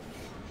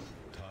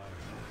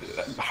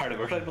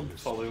 Helver skjermen,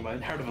 sa det jo meg,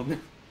 en helven.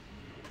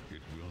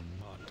 It will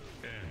not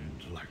end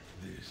like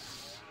this.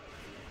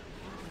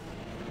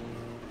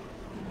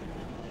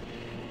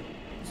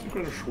 Så du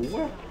klarer å se,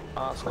 ja?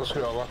 Jeg skal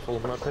skru av i hvert fall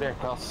med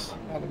treklass.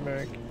 Ja, det er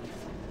meg.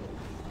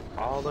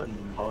 Ja, det.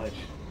 Her.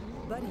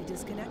 Buddy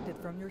disconnected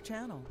from your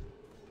channel.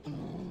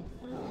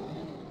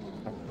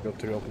 Jeg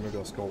tror at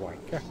mulig skal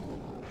venke.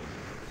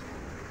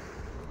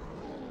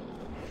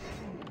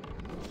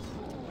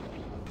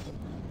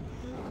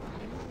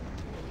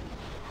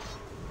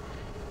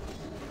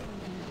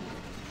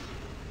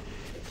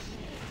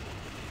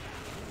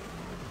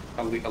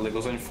 Jeg liker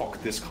også han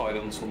faktisk har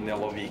en sånn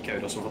jævla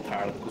vikaur som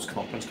forteller hvordan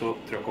knappen skal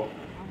trykke på.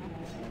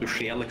 Du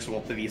ser liksom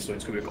at det viser at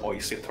han skal bruke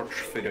Icy Touch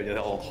for å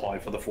gjøre alt har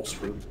for The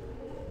Phosphorus.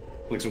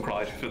 Liksom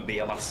klar, for det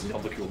er nesten i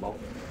andre kroner.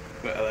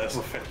 Det er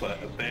så fett det.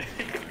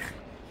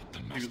 The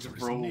master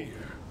is Bro.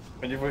 near.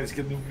 Men det er faktisk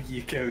en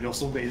vikaur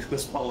som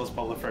basically spiller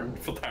for han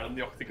forteller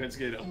nøyaktig hva han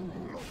skal gjøre.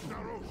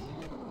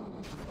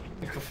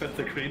 Hva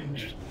fett er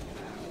cringe.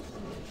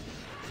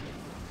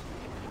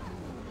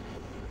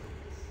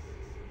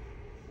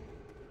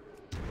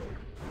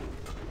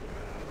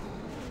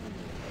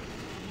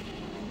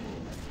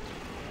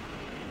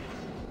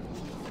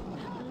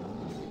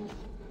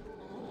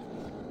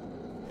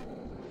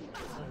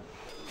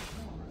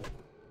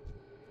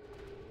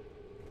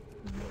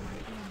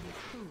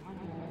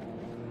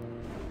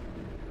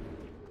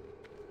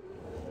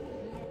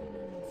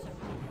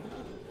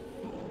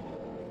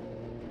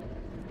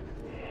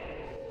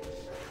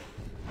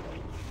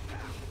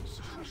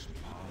 Such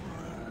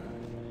power.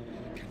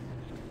 Can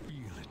you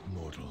feel it,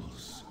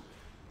 mortals?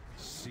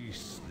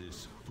 Cease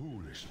this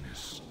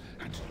foolishness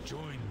and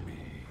join me.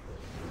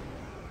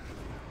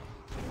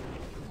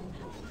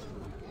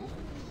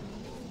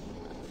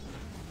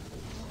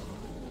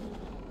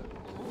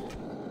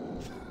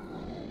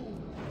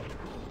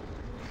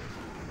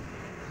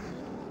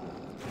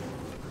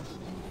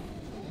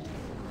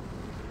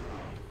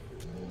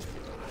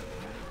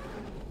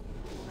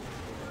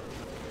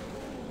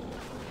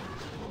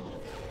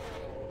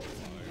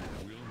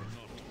 I will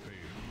not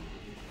fail.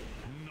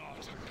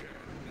 Not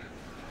again.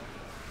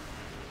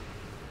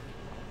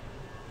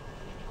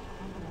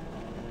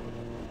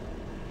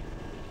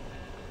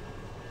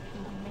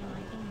 May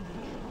my aim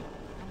be true.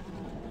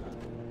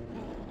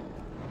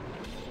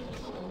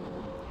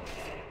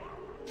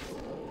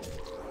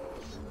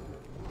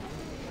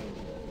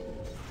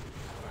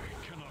 I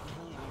cannot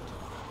hold.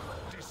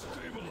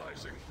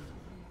 Destabilizing.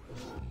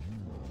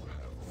 You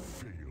have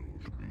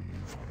failed me,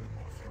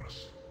 Varmothras.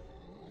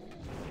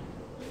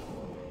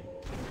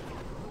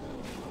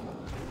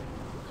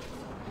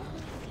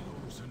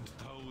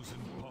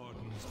 Thousand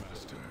pardons,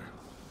 Master.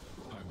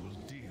 I will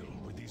deal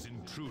with these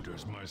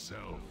intruders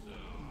myself.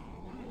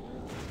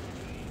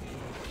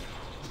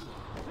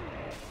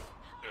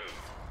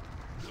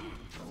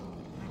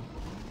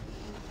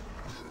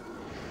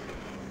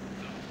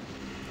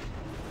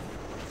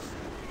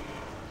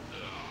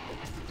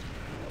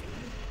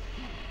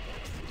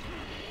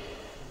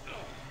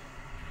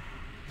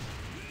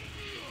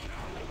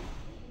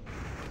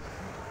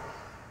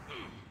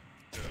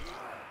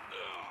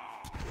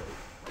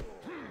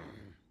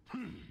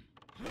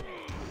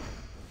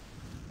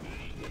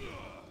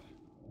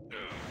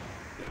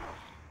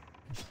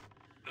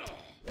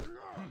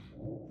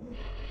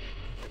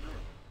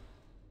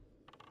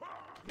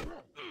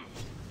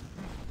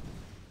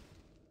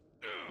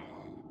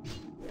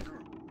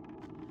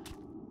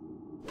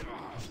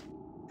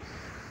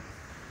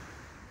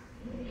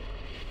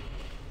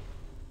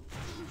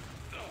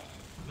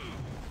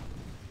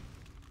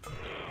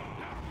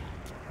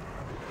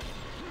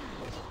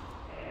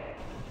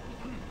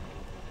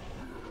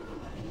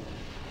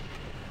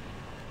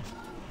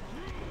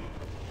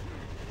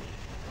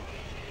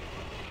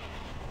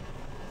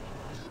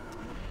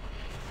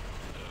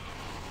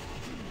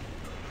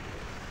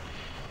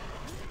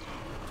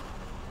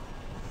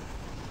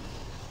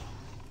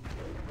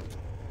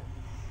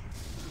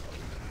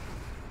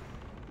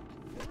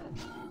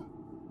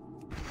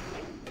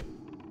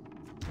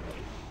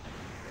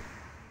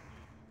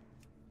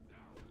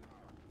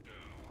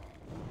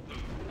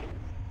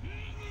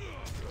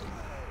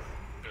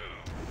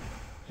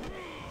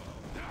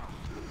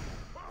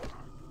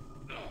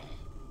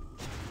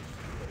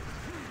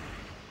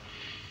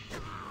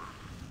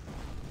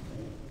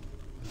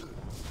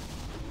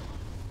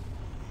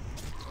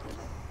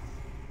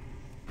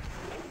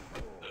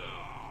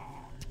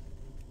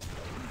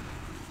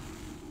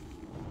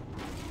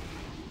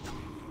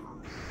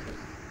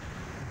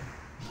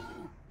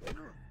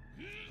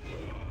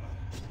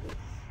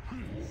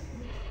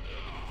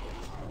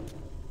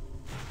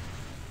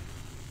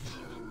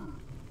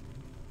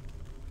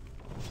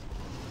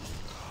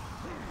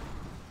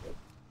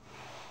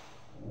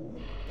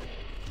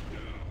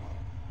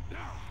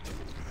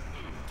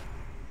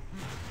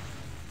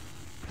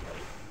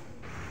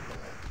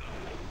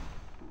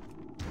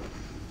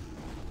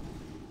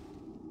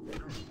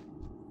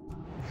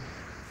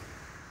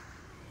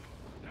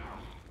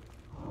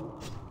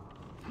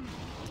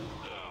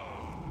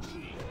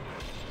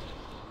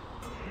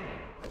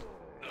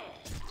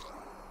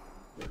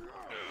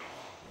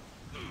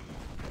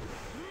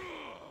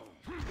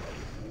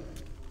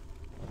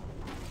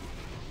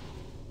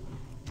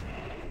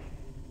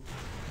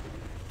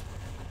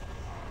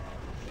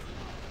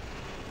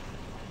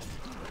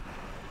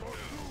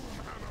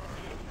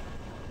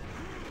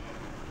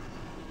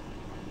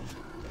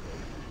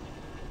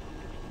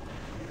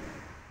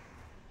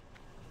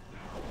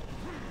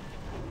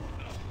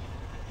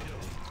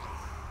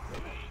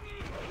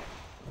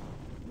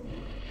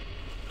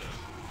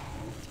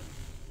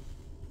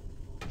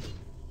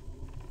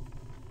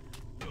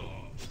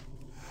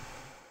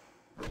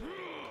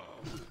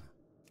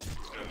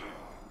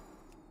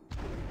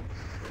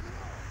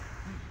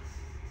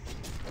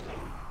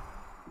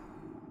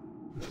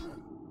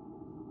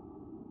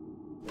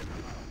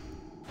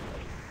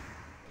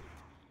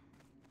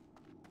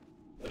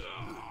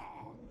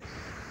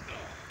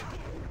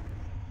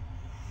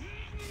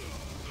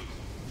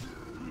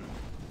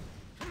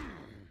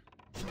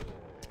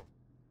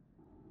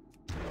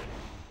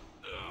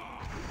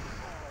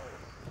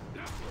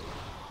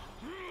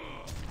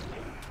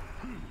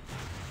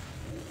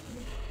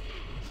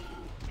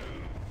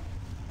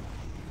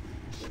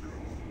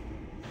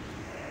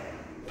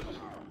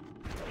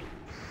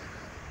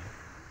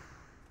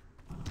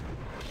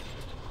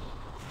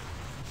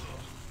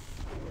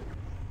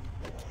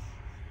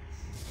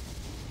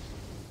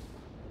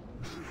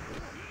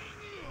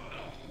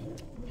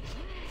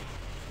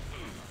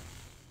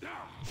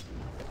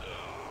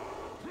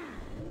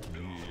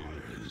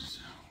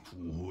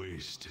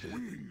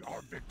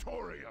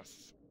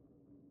 us.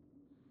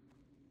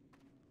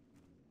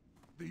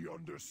 The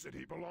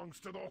Undercity belongs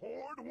to the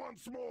Horde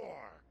once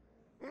more!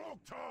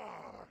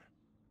 Loktar!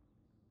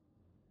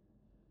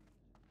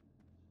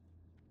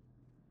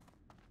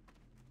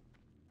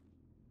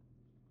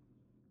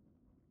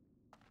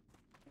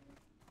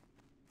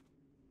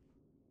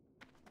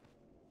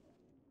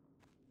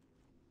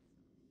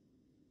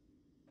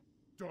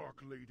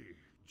 Dark Lady,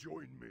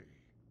 join me.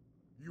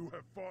 You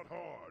have fought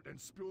hard and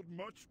spilled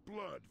much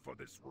blood for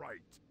this right.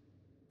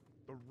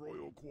 The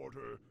Royal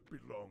Quarter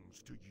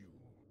belongs to you.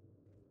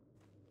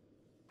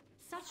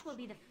 Such will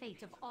be the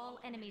fate of all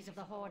enemies of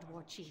the Horde,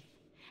 War Chief.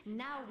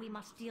 Now we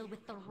must deal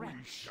with the We wretch,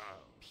 shall.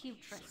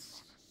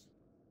 Putris.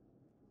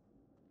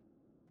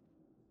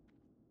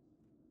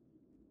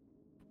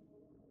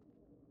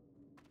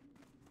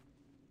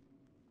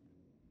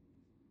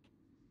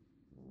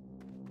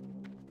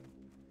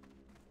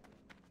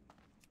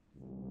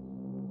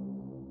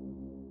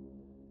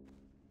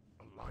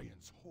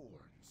 Alliance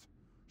horns.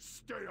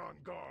 Stay on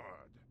guard!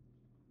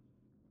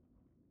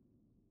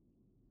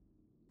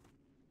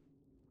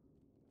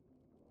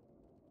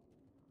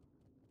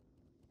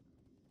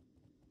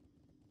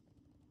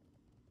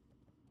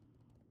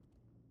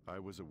 I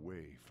was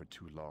away for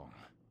too long.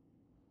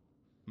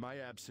 My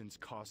absence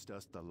cost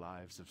us the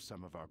lives of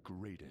some of our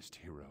greatest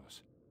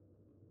heroes.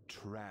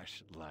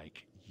 Trash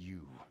like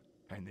you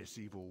and this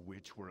evil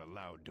witch were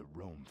allowed to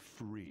roam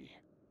free,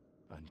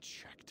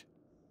 unchecked.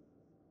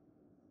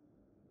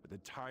 But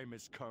the time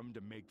has come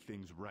to make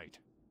things right.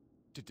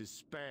 To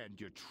disband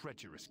your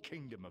treacherous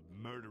kingdom of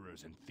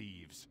murderers and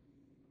thieves.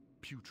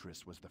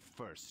 Putris was the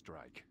first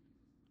strike.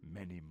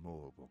 Many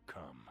more will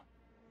come.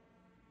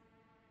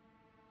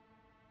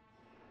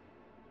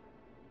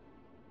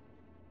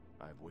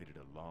 I've waited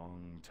a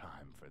long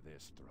time for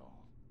this,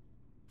 Thrall.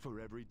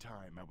 For every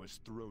time I was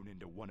thrown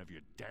into one of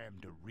your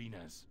damned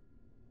arenas.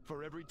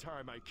 For every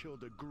time I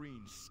killed a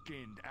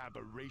green-skinned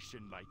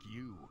aberration like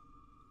you.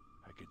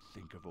 I could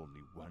think of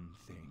only one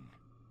thing.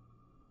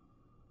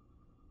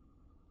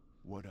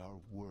 What our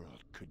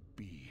world could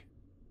be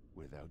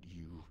without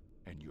you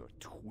and your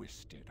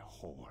twisted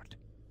horde.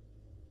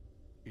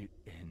 It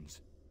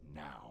ends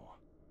now,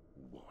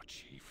 War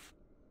Chief.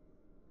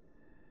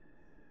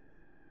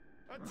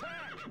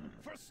 Attack!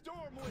 For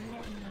Stormwind!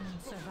 Let none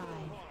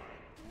survive.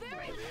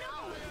 Very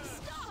no!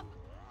 Stop!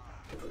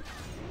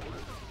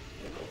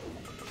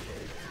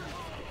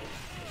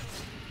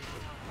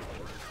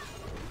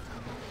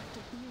 To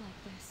be like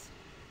this.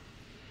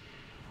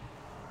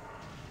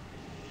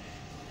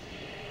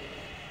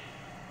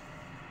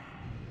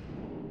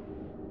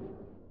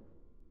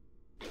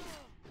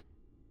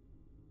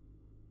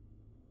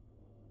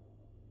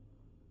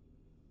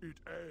 It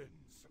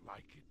ends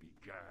like it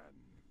began.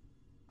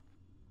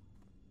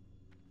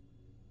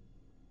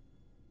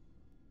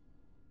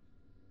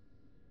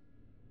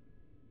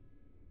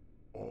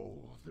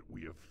 All that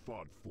we have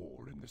fought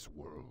for in this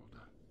world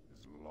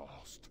is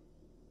lost.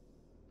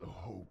 The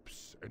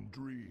hopes and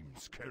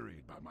dreams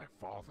carried by my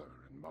father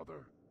and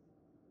mother,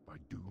 by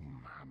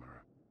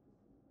Doomhammer,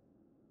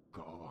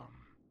 gone.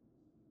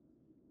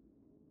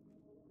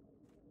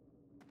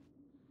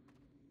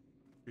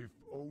 If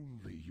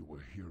only you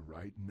were here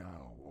right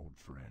now, old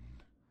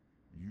friend,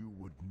 you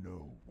would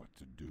know what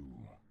to do.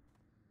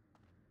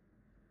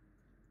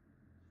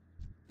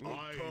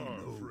 I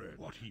know friend.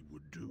 what he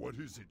would do. What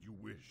is it you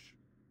wish?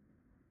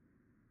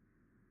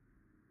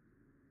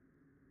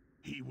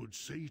 He would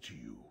say to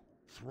you,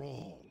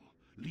 Thrall,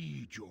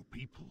 lead your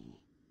people.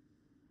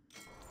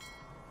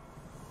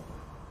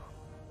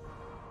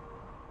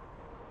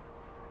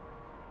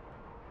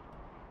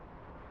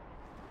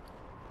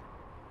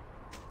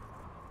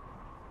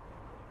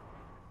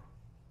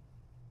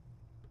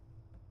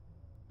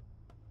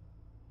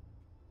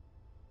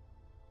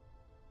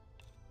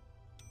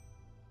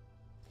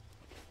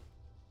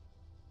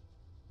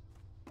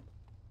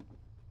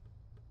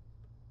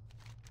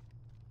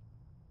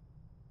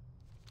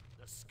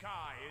 The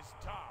sky is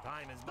dark.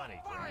 Time is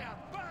money. The fire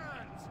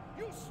burns!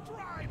 You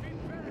strive in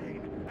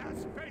vain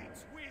as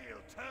fate's wheel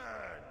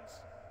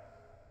turns!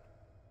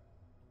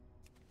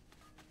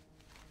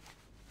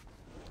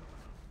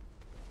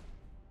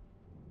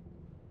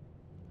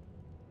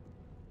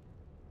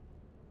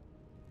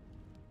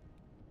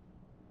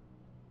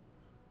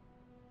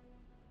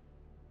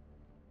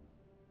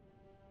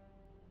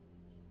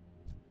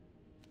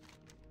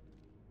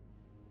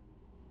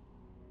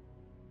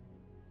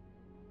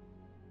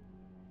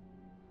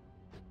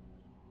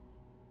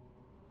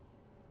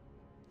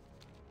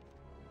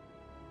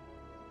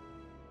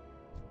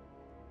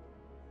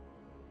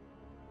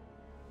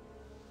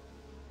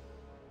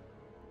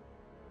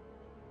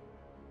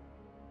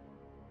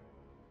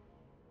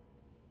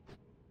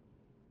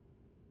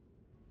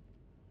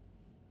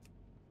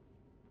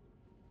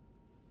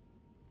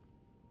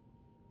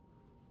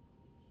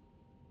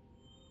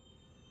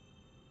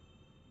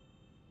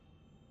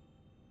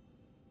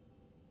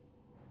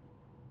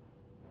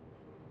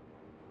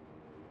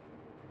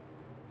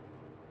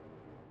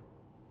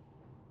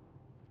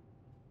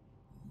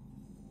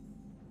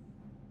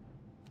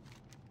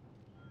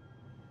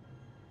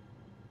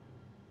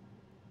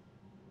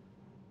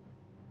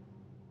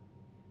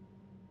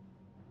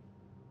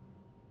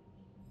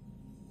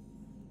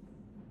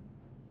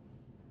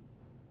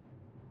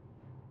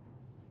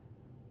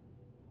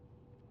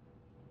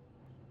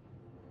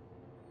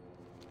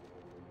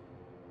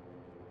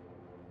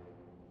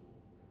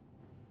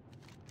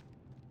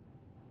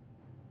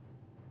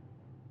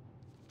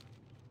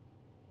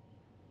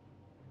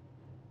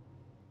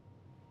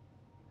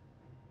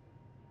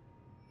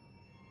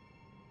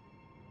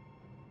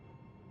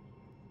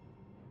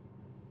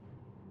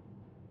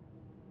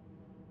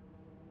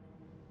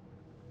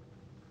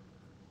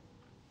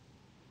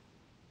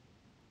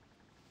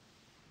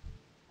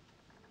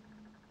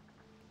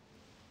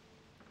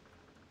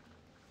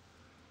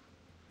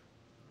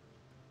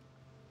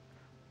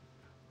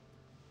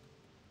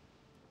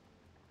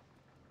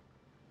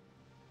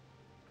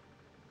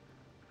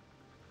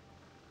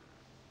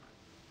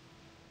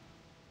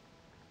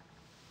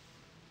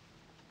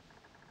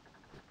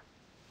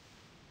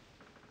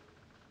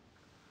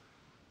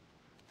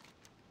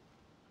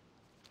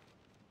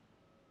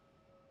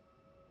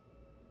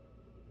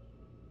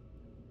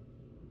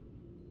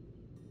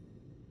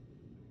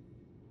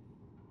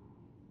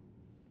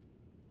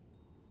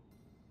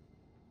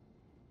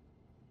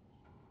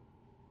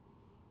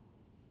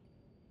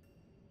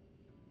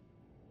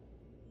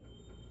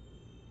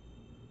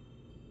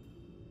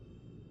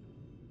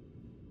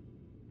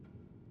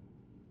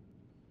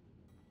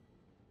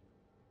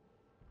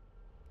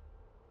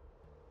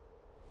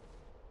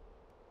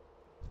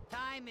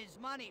 Time is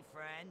money,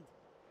 friend.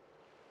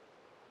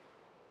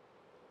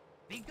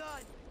 Be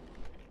good.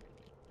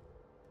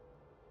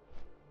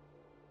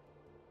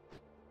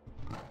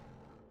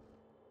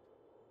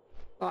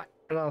 Nei,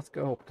 la oss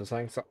gå opp til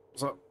seng,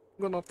 så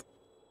god natt.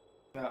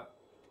 Ja.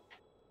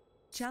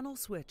 Channel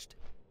switched.